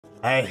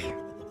Hey,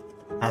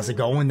 how's it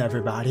going,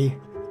 everybody?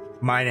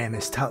 My name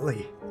is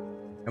Tutley,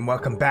 and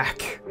welcome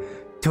back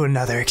to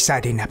another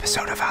exciting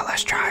episode of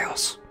Outlast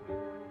Trials.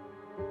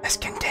 Let's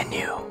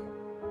continue.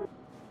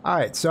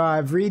 Alright, so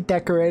I've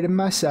redecorated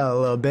my cell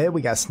a little bit.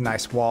 We got some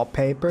nice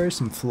wallpaper,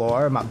 some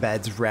floor, my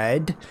bed's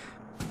red.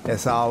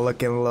 It's all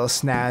looking a little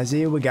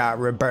snazzy. We got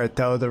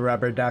Roberto the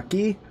rubber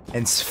ducky,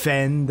 and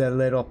Sven the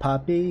little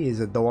puppy. He's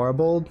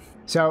adorable.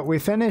 So we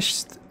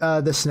finished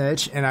the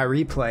snitch, and I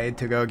replayed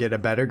to go get a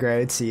better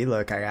grade. See,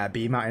 look, I got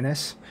B-.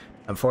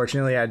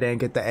 Unfortunately, I didn't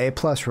get the A+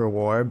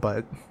 reward,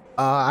 but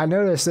I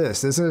noticed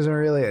this. This isn't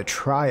really a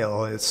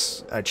trial,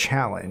 it's a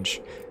challenge.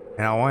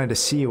 And I wanted to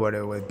see what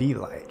it would be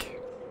like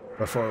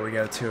before we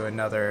go to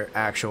another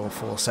actual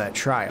full set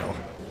trial.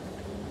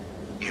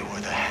 You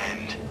are the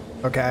hand.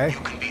 Okay. You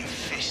can be a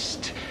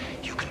fist.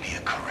 You can be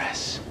a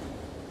caress.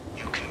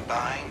 You can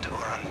bind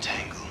or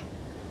untangle.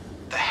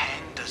 The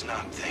hand does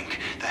not think.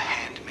 The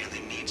hand merely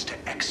needs to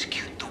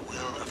execute the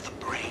will of the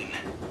brain.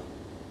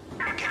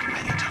 Get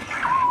ready to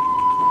learn.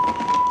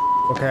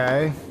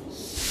 Okay.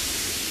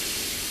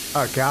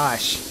 Oh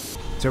gosh.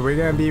 So we're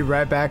gonna be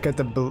right back at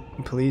the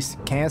police.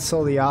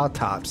 Cancel the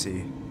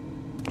autopsy.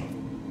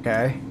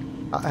 Okay.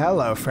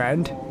 Hello,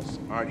 friend. Walls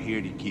aren't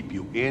here to keep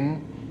you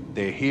in.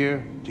 They're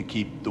here to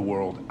keep the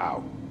world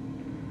out.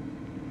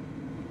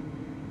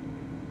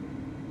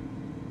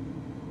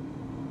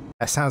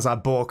 That sounds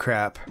like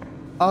bullcrap.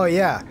 Oh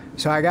yeah,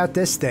 so I got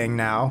this thing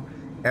now,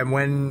 and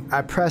when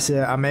I press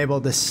it, I'm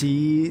able to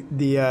see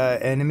the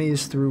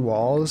enemies through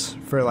walls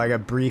for like a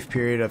brief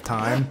period of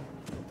time.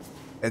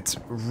 It's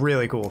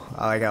really cool.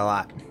 I like it a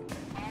lot.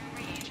 All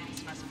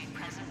reagents must be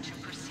present to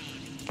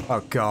proceed.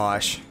 Oh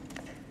gosh.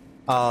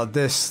 Oh,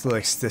 this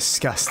looks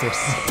disgusting.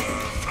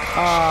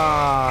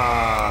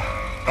 Ah,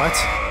 what?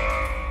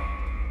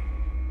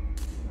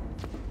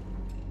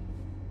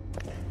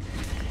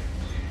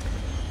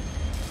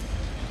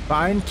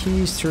 Find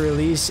keys to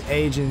release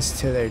agents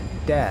to their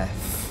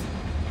death.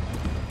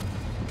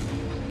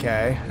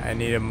 Okay, I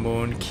need a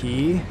moon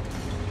key.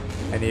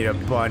 I need a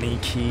bunny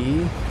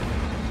key.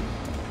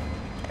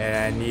 And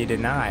I need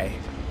an eye.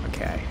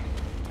 Okay,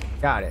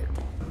 got it.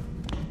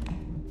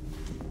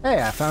 Hey,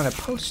 I found a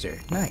poster.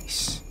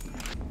 Nice.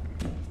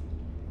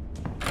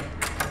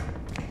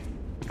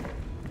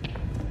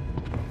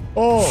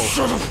 Oh!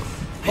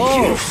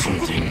 Oh!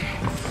 Something.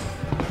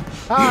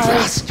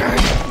 Hi!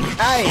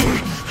 Hey!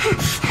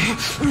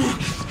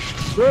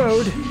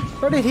 Rude!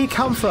 Where did he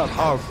come from?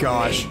 Oh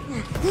gosh.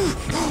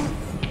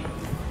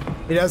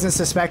 He doesn't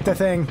suspect a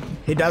thing.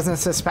 He doesn't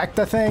suspect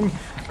a thing.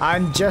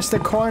 I'm just a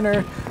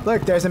corner.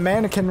 Look, there's a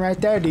mannequin right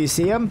there. Do you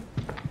see him?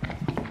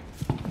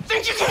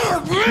 Think you can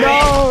hurt me?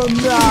 No,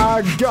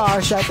 no,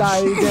 gosh, I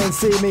thought he didn't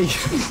see me.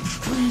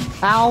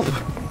 Help!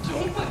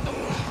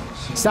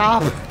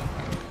 Stop!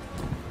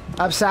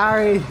 I'm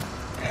sorry.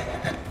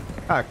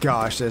 Oh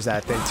gosh, there's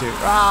that thing too.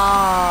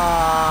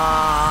 Ah!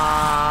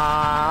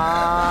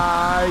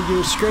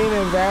 You're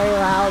screaming very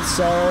loud,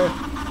 sir.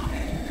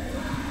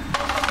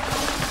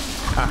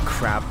 Ah,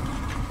 crap.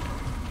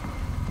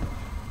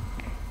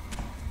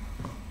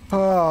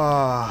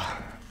 Oh,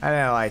 I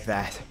didn't like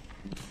that.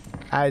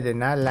 I did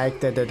not like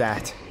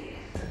that.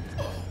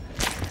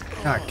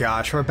 Oh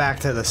gosh, we're back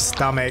to the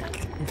stomach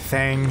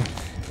thing.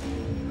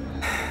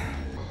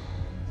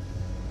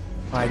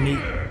 I need.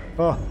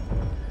 Oh.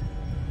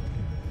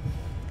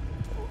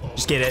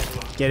 Just get it.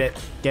 Get it.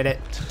 Get it.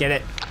 Get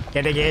it.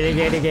 Get it. Get it.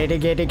 Get it. Get it.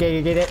 Get it. Get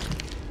it. Get it.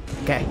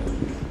 Okay.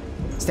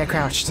 Stay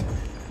crouched.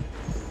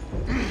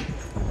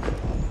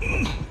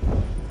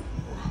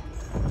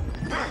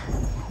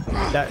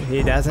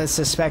 He doesn't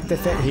suspect the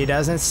thing. He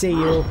doesn't see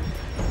you.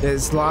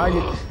 As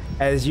long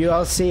as you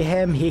don't see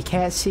him, he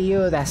can't see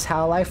you. That's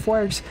how life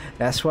works.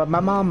 That's what my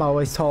mom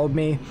always told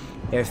me.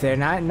 If they're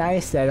not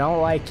nice, they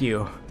don't like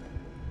you.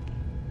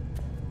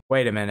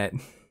 Wait a minute.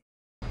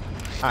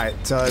 Alright,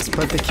 so let's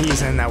put the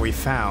keys in that we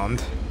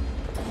found.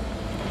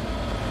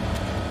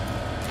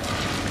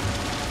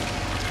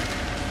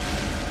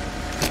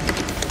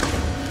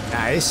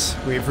 Nice.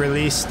 We've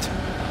released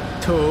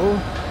 2.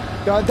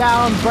 Go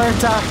down,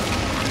 Berta!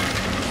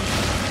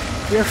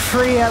 You're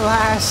free at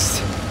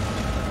last!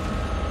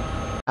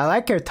 I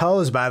like your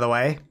toes, by the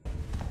way.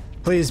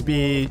 Please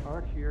be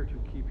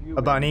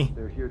a bunny.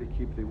 They're here to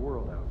keep the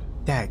world out.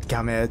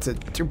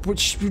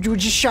 Dadgummit,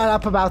 would you shut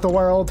up about the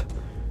world?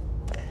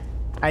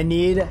 I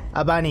need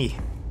a bunny.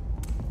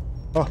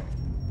 Oh,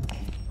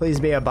 please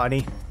be a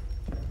bunny.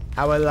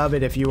 I would love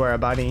it if you were a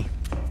bunny.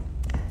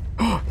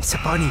 Oh, it's a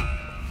bunny.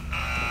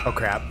 Oh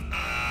crap.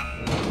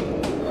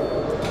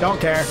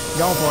 Don't care.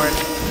 Going for it.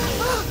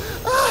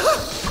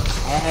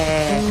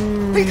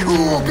 Be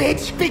cool,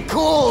 bitch. Be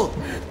cool.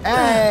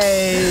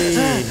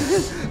 Hey!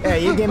 Yeah,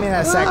 you give me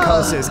that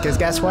psychosis, because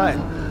guess what?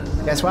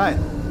 Guess what?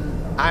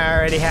 I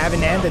already have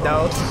an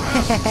antidote.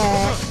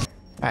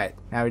 Alright,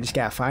 now we just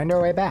gotta find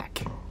our way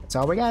back. That's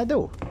all we gotta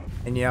do.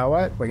 And you know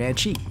what? We're gonna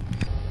cheat.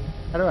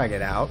 How do I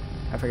get out?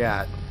 I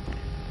forgot.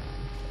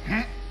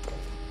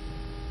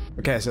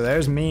 Okay, so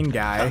there's mean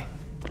guy.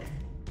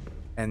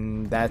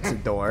 And that's a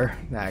door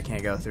that I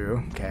can't go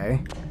through.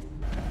 Okay.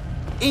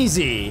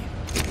 Easy.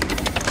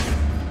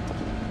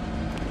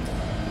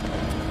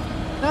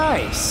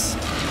 Nice.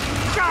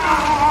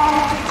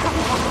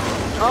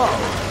 Oh.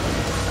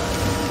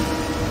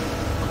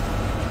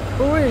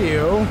 Who are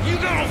you? You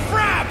gonna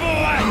fry,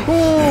 boy!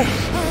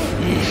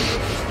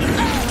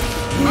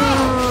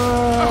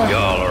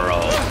 Y'all are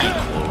all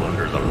equal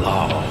under the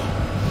law.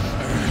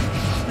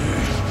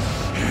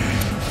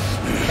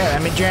 Okay,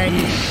 let me drink.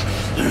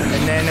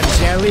 And then I'm just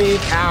gonna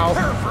leave. Ow.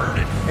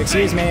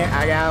 Excuse me,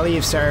 I gotta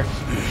leave, sir.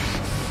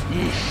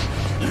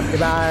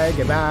 Goodbye,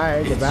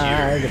 goodbye,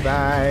 goodbye,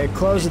 goodbye.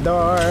 Close the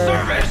door.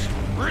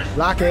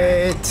 Lock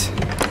it.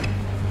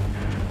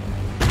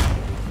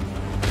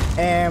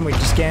 And we're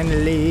just gonna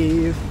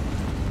leave.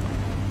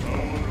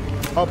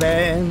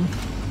 Open.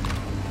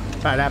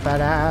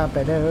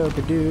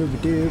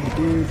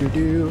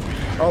 Ba-da-ba-da-ba-do-ba-do-ba-do-ba-do-ba-do.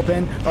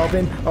 Open,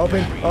 open,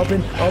 open,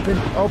 open, open,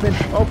 open,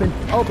 open,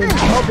 open,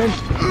 open.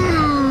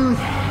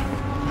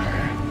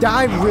 Did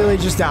I really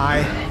just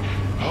die?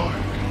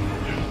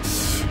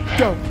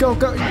 Go, go,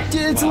 go.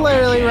 It's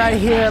literally right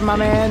here, my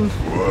man.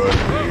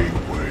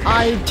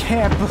 I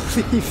can't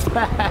believe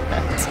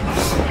that.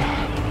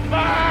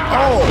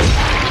 Oh.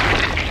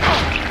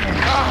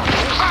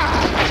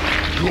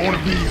 You wanna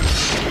be a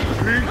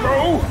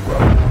hero?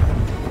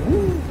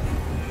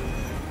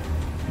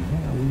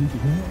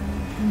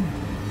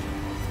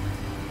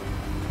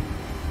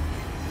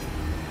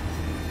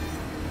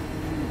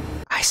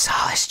 I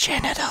saw his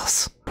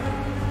genitals.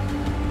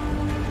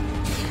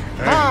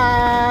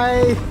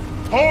 Hi.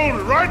 Hold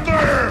it right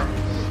there!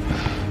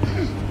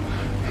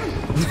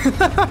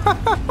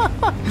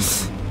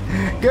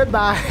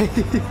 Goodbye.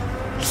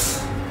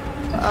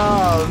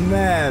 Oh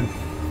man.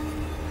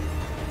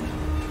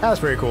 That was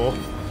pretty cool.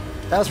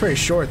 That was pretty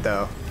short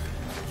though.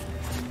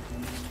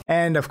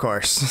 And of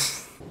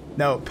course,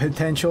 no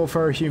potential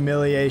for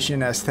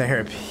humiliation as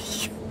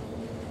therapy.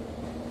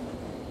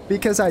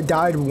 Because I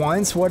died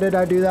once, what did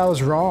I do that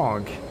was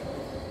wrong?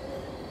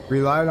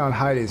 Relied on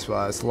hiding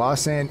spots.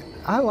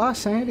 I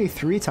lost sanity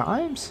 3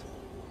 times?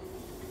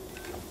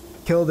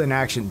 Killed in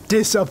action.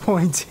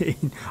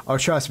 Disappointing. Oh,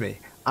 trust me.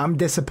 I'm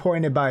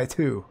disappointed by it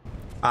too.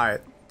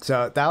 Alright,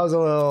 so that was a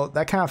little,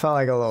 that kind of felt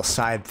like a little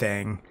side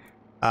thing.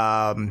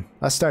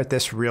 Let's start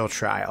this real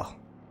trial.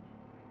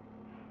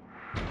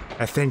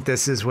 I think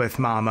this is with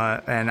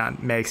Mama, and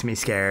it makes me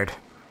scared.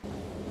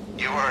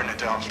 You are an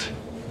adult.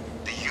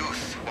 The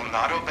youth will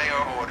not obey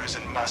our orders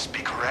and must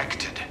be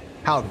corrected.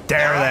 How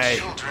dare There are they?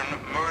 children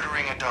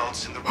murdering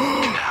adults in the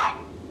root canal.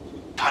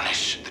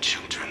 Punish the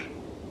children,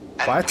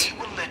 and What? we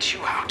will let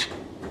you out.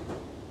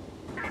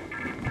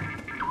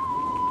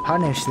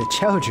 Punish the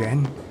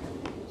children?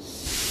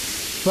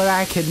 But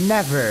I could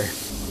never.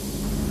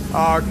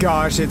 Oh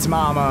gosh, it's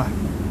Mama.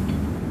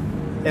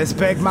 It's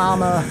Big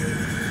Mama.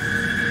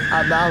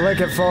 I'm not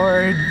looking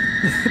forward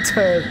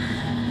to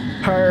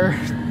her.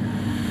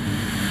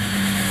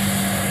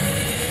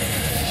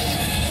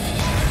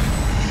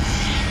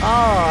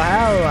 Oh,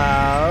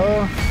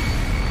 hello.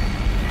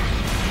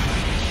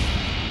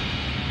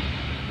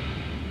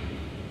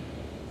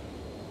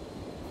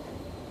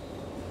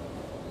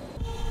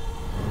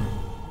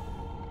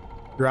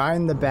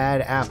 Grind the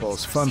bad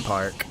apples, fun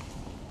park.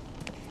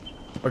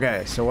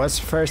 Okay, so what's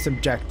the first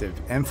objective?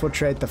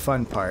 Infiltrate the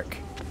fun park.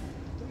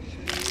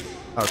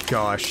 Oh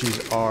gosh,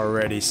 she's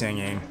already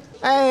singing.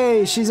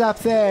 Hey, she's up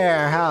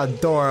there. How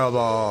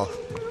adorable.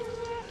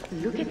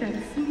 Look at that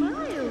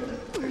smile.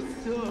 We're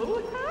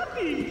so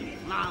happy.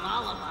 Not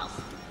all of us.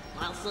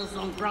 Also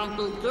some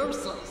grumpy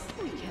gooses.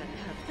 We can't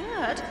have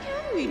that,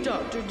 can we,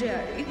 Dr.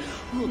 Daddy?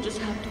 We'll just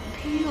have to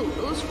peel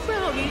those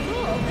frownies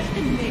off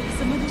and make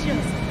some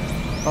adjustments.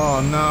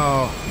 Oh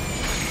no.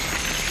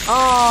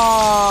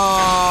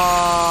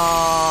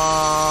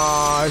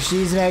 Oh,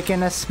 she's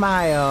making a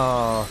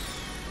smile.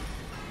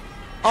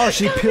 Oh,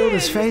 she peeled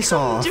his face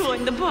off.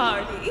 Join the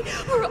party.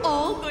 We're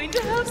all going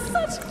to have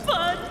such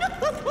fun.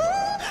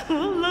 La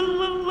la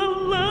la la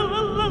la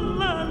la la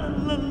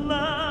la la.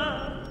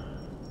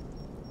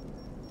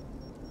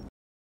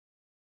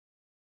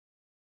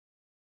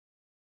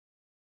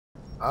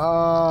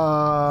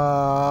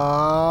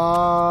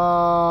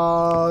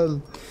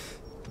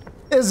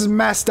 This is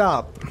messed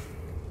up.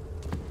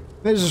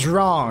 This is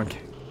wrong.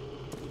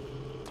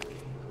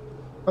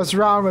 What's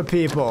wrong with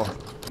people?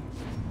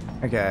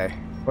 Okay,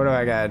 what do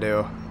I gotta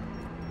do?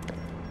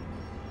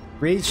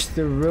 Reach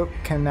the root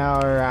canal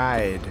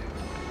ride.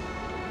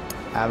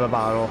 Have a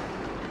bottle.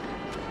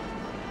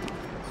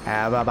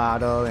 Have a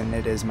bottle, and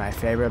it is my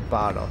favorite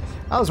bottle.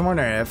 I was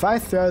wondering, if I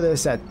throw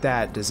this at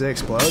that, does it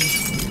explode?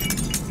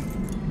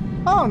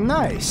 Oh,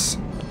 nice.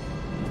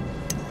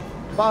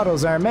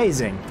 Bottles are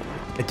amazing.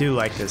 I do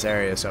like this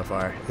area so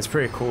far. It's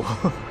pretty cool.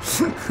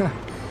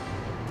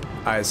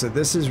 Alright, so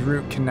this is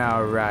root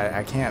canal ride.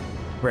 I can't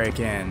break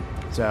in,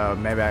 so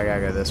maybe I gotta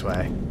go this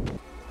way.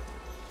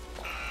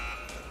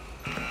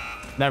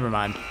 Never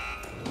mind.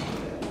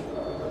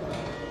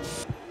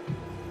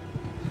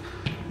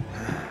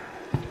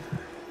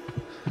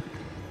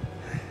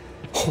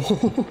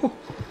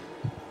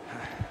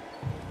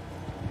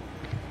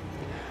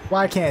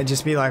 Why can't it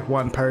just be like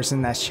one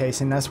person that's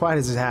chasing us? Why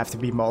does it have to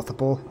be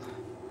multiple?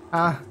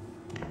 Huh?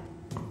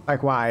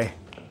 Like why?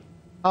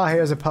 Oh,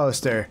 here's a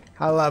poster.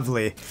 How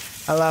lovely.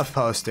 I love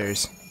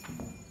posters.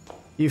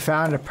 You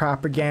found a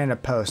propaganda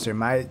poster.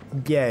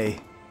 Yay.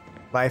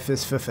 Life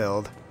is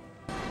fulfilled.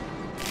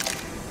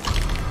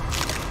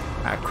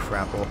 Ah,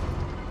 crapple.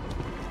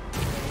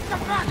 Get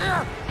back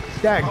here!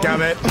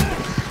 Dadgummit.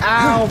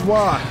 Ow,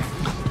 what?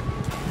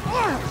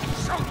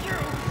 So you!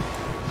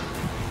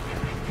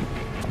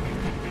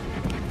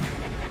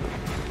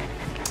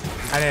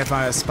 I didn't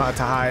find a spot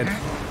to hide.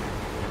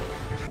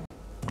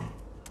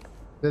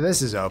 So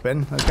this is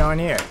open. Let's go in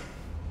here.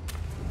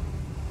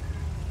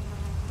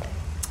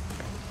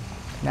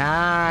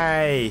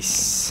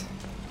 Nice.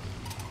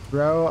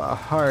 Throw a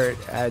heart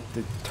at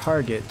the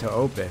target to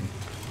open.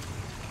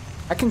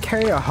 I can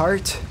carry a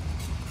heart.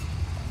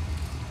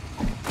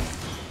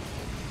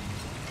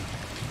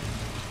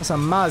 That's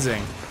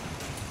amazing.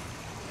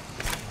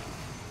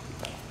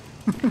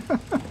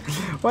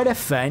 What a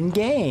fun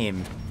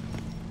game.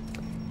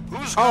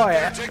 Who's Oh, got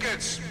their yeah.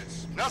 tickets?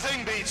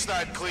 Nothing beats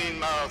that clean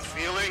mouth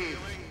feeling.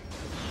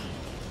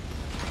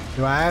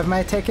 Do I have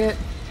my ticket?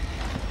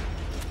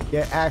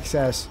 Get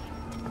access.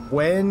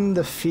 Win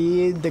the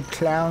Feed the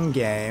Clown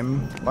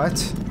game.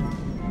 What?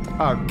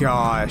 Oh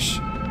gosh.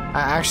 I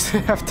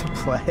actually have to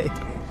play.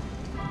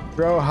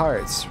 Throw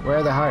hearts. Where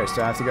are the hearts?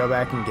 Do I have to go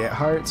back and get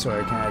hearts,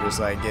 or can I just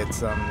like get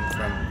some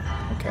from...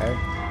 Okay.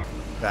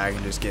 So I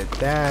can just get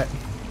that.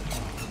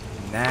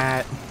 And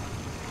that.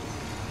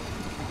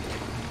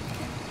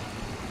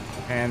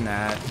 And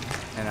that.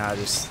 And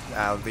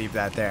I'll leave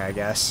that there, I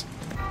guess.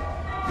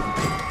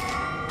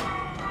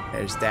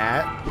 There's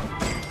that.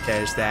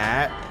 There's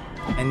that.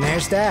 And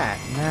there's that.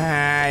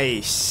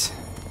 Nice.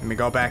 Let me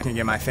go back and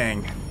get my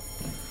thing.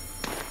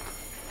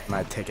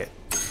 My ticket.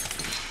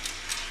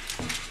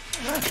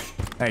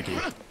 Thank you.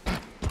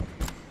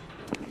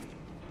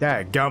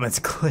 Dadgum, it's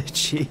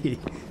glitchy.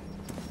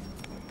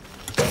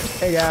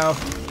 There you go.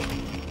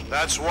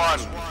 That's one.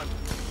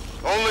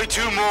 Only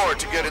two more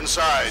to get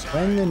inside.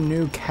 Win the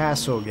new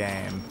castle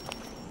game.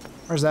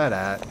 Where's that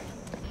at?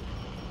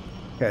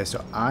 Okay,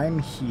 so I'm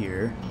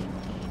here.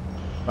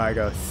 If I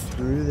go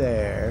through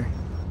there.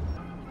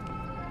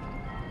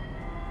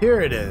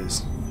 Here it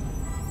is.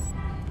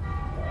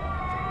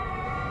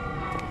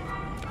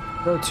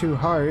 Throw 2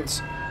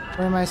 hearts.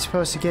 Where am I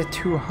supposed to get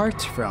 2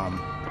 hearts from?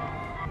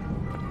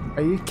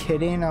 Are you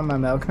kidding on my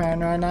milkman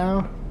right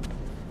now?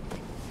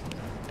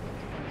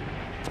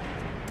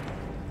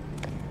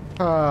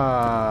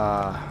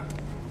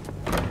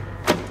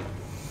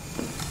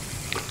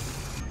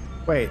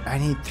 Wait, I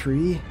need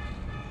 3?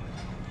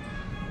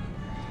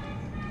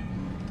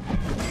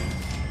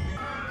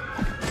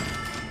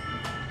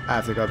 I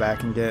have to go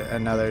back and get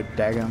another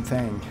daggone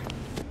thing.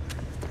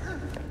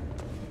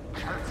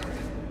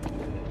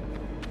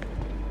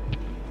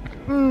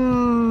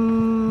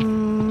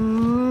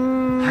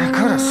 I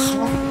could have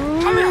sworn.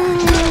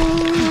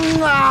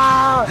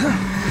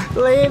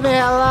 Leave me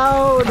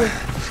alone!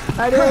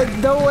 I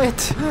didn't do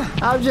it!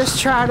 I'm just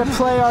trying to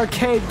play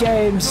arcade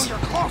games.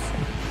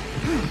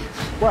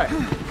 What?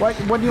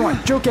 What do you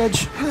want? Joke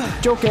edge!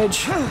 Joke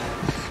edge!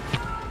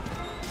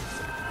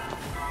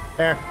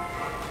 There.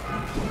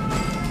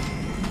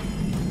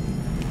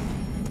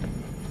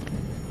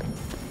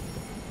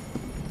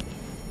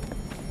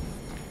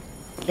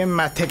 Give me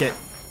my ticket.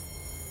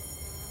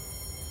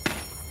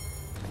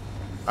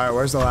 Alright,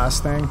 where's the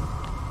last thing?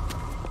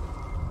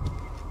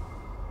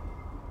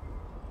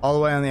 All the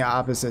way on the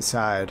opposite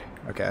side.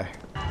 Okay.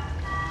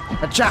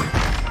 Acha!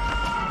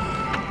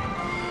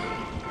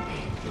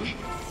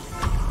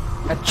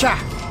 Acha!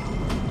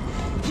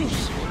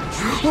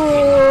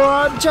 Oh,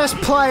 I'm just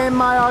playing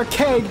my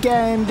arcade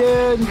game,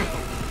 dude.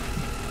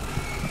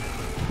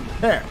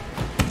 There.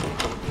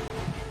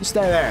 You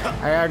stay there.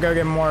 I gotta go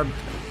get more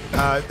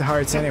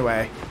hearts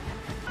anyway.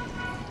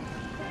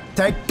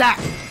 Take that!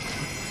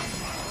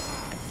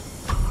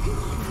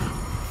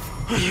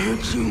 I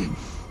heard you.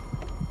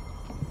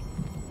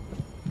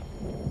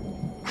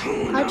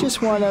 I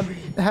just want to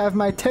have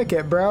my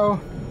ticket, bro.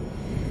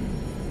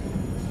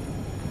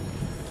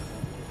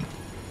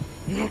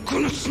 You're not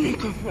gonna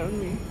sneak up on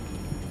me.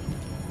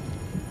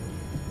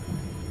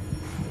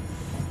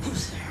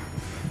 Who's there?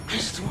 I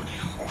just want to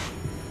help.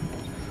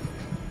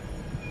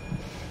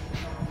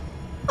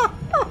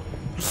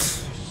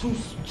 So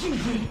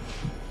stupid.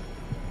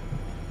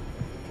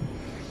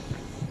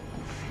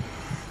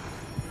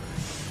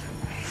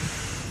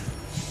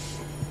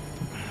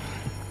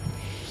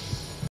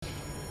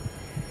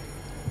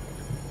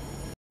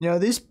 You know,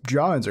 these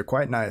drawings are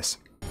quite nice.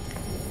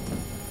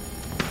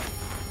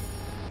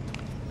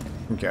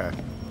 Okay.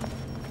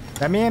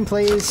 Let me in,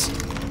 please.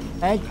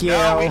 Thank you.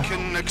 Now we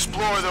can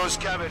explore those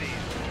cavities.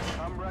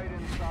 Come right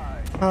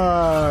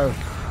inside.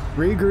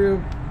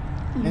 Regroup.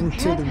 You Into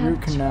can't the have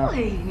root canal.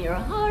 joy in your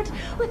heart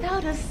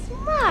without a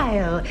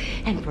smile.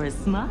 And for a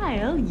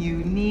smile,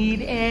 you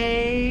need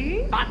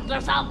a... Knock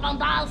yourself on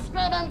the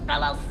screaming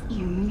fellas.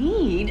 You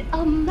need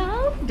a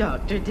mouth,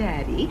 Dr.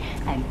 Daddy.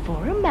 And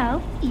for a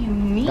mouth, you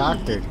need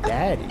Dr. a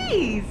Daddy?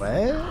 face.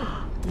 What?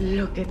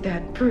 Look at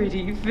that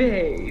pretty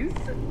face.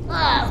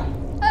 Oh,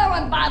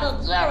 who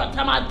invited you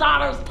to my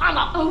daughter's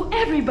tunnel? Oh,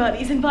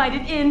 everybody's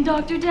invited in,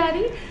 Dr.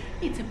 Daddy.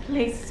 It's a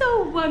place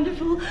so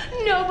wonderful,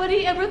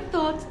 nobody ever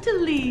thought to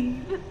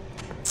leave.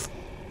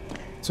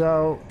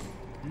 So,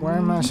 where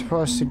am I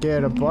supposed to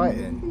get a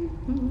button?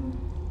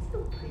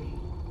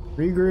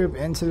 Regroup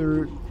into the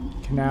root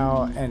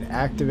canal and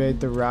activate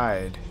the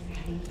ride.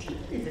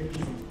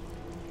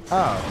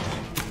 Oh.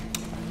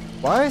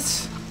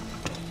 What?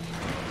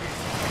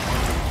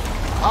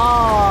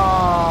 Ah.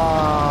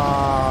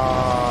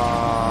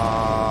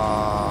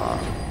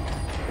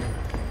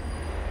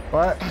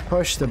 What?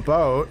 Push the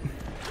boat.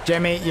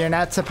 Jimmy, you're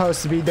not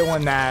supposed to be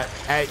doing that.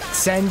 Hey,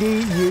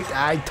 Cindy,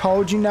 I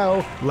told you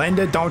no.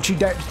 Linda, don't you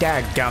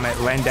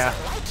dadgummit, Linda.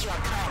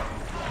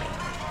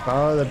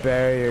 Follow the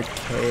barrier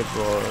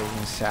cable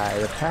inside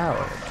the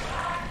power.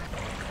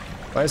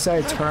 What does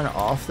I turn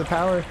off the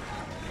power?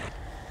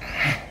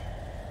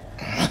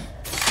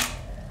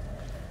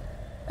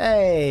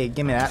 Hey,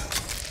 give me that.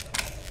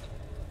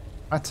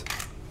 What?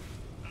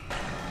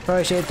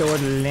 Push it to the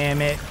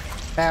limit.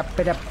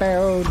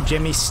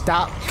 Jimmy,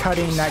 stop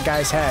cutting that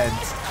guy's head.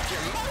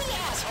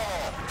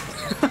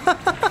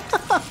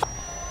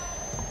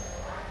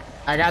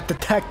 I got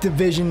detective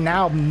vision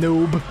now,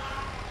 noob.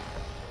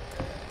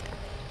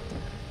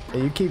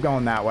 Hey, you keep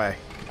going that way.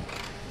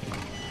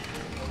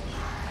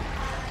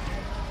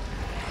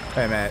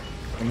 Wait a minute.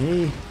 Can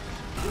he...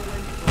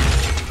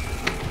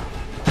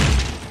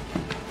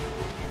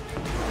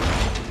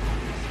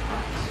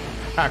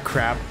 Ah,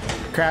 crap.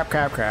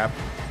 Crap.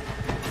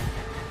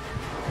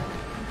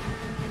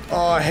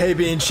 Oh, I hate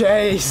being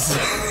chased.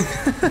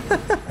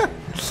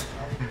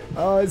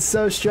 Oh, it's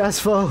so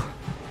stressful.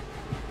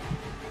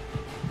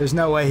 There's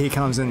no way he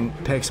comes and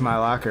picks my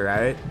locker,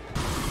 right?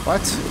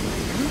 What?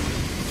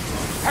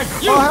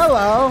 Oh,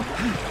 hello.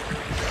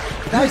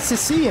 Nice to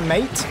see you,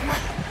 mate.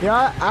 You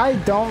know, I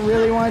don't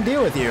really want to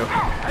deal with you.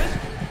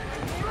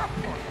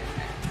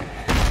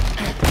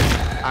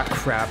 Ah,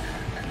 crap.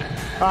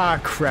 Ah,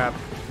 crap.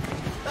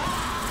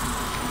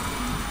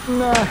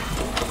 Nah.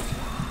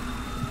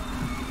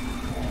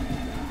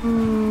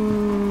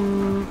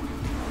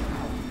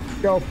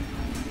 Go.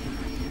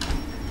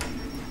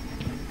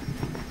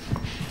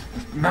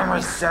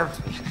 Mama said...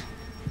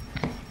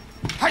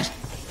 Hey!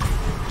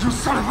 You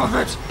son of a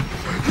bitch!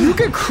 You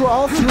can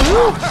crawl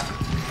through?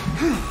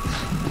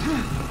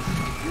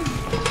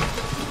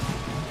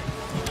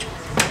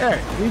 There,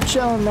 you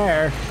chilling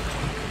there.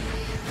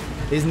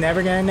 He's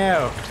never gonna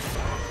know.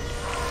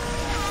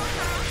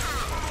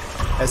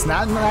 It's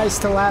not nice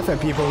to laugh at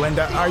people,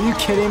 Linda. Are you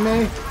kidding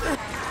me?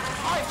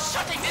 I'm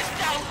shutting this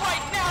down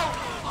right now!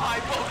 I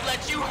won't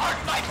let you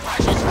hurt my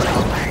precious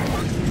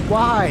children!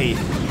 Why?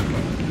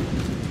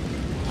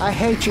 I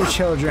hate your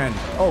children.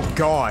 Oh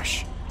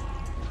gosh.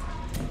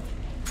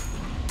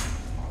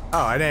 Oh,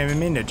 I didn't even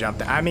mean to jump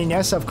there. I mean,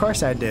 yes, of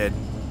course I did.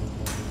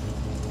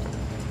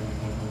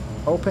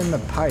 Open the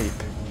pipe.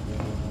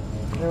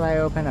 How do I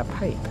open a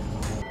pipe?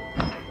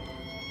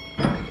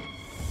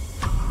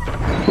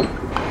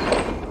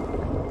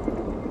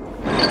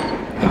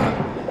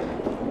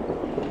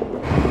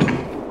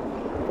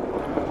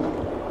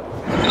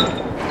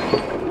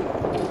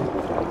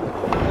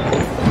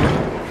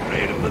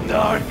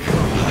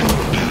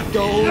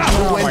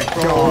 Oh my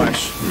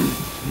gosh.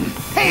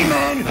 Hey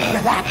man,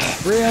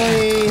 relax.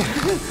 Really?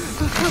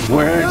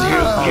 Where'd you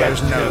get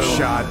There's no to?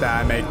 shot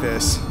that I make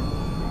this.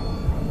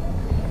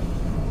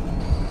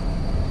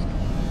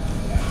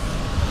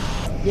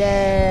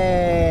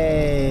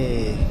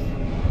 Yay!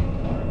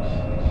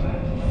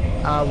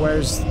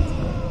 Where's...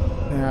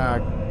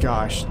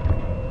 gosh.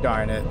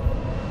 Darn it.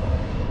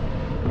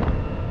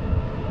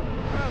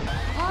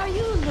 Are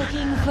you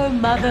looking for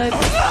Mother?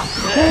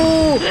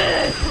 Oh!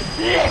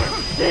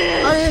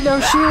 I didn't know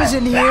she was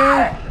in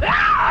here.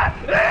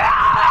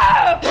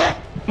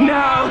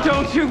 Now,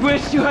 don't you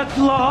wish you had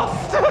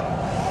lost?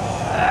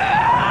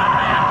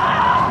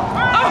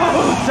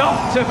 Oh,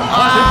 Dr.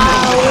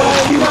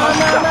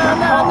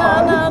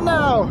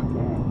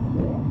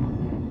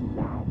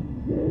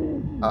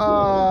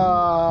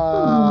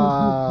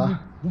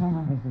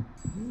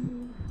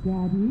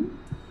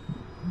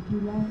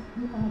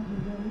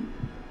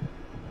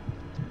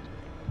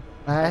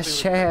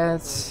 Last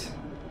chance.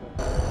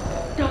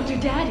 Dr.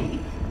 Daddy,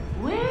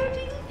 where do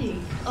you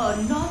think a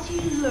naughty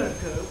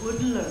lurker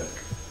would lurk?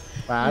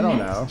 Well, I don't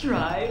Let's know.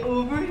 try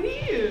over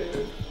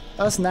here.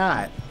 Let's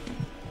not.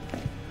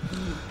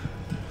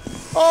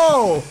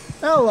 Oh!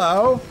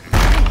 Hello!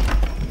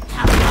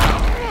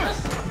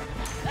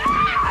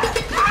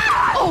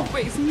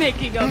 Always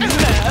making a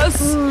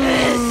mess.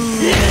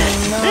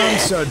 I'm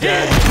so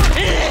dead.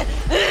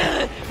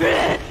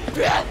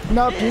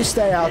 Nope, you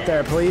stay out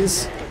there,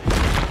 please.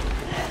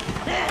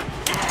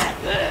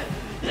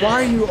 Why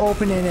are you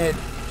opening it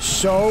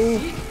so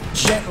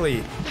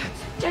gently?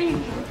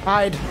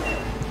 Hide.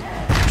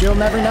 She'll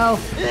never know.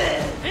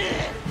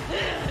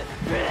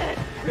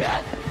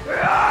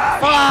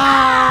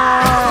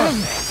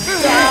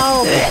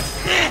 No!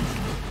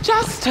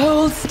 Just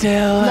hold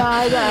still. No,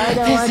 I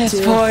don't want This is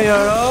to. for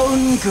your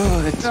own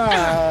good.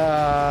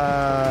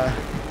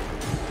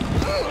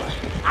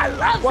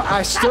 Well,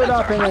 I stood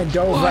up and then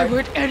dove Why right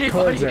would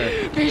towards her.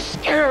 anybody be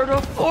scared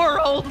of poor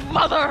old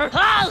mother?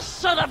 Ah,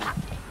 shut up.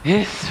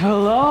 This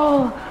will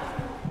all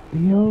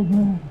be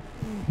over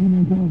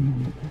in a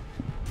moment.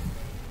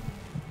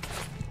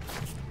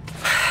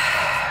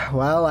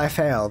 Well, I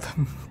failed.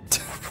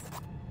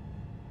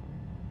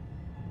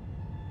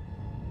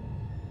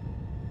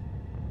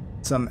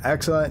 Some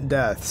excellent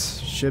deaths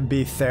should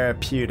be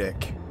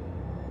therapeutic.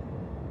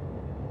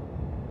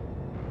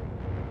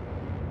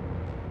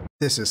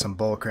 This is some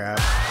bullcrap.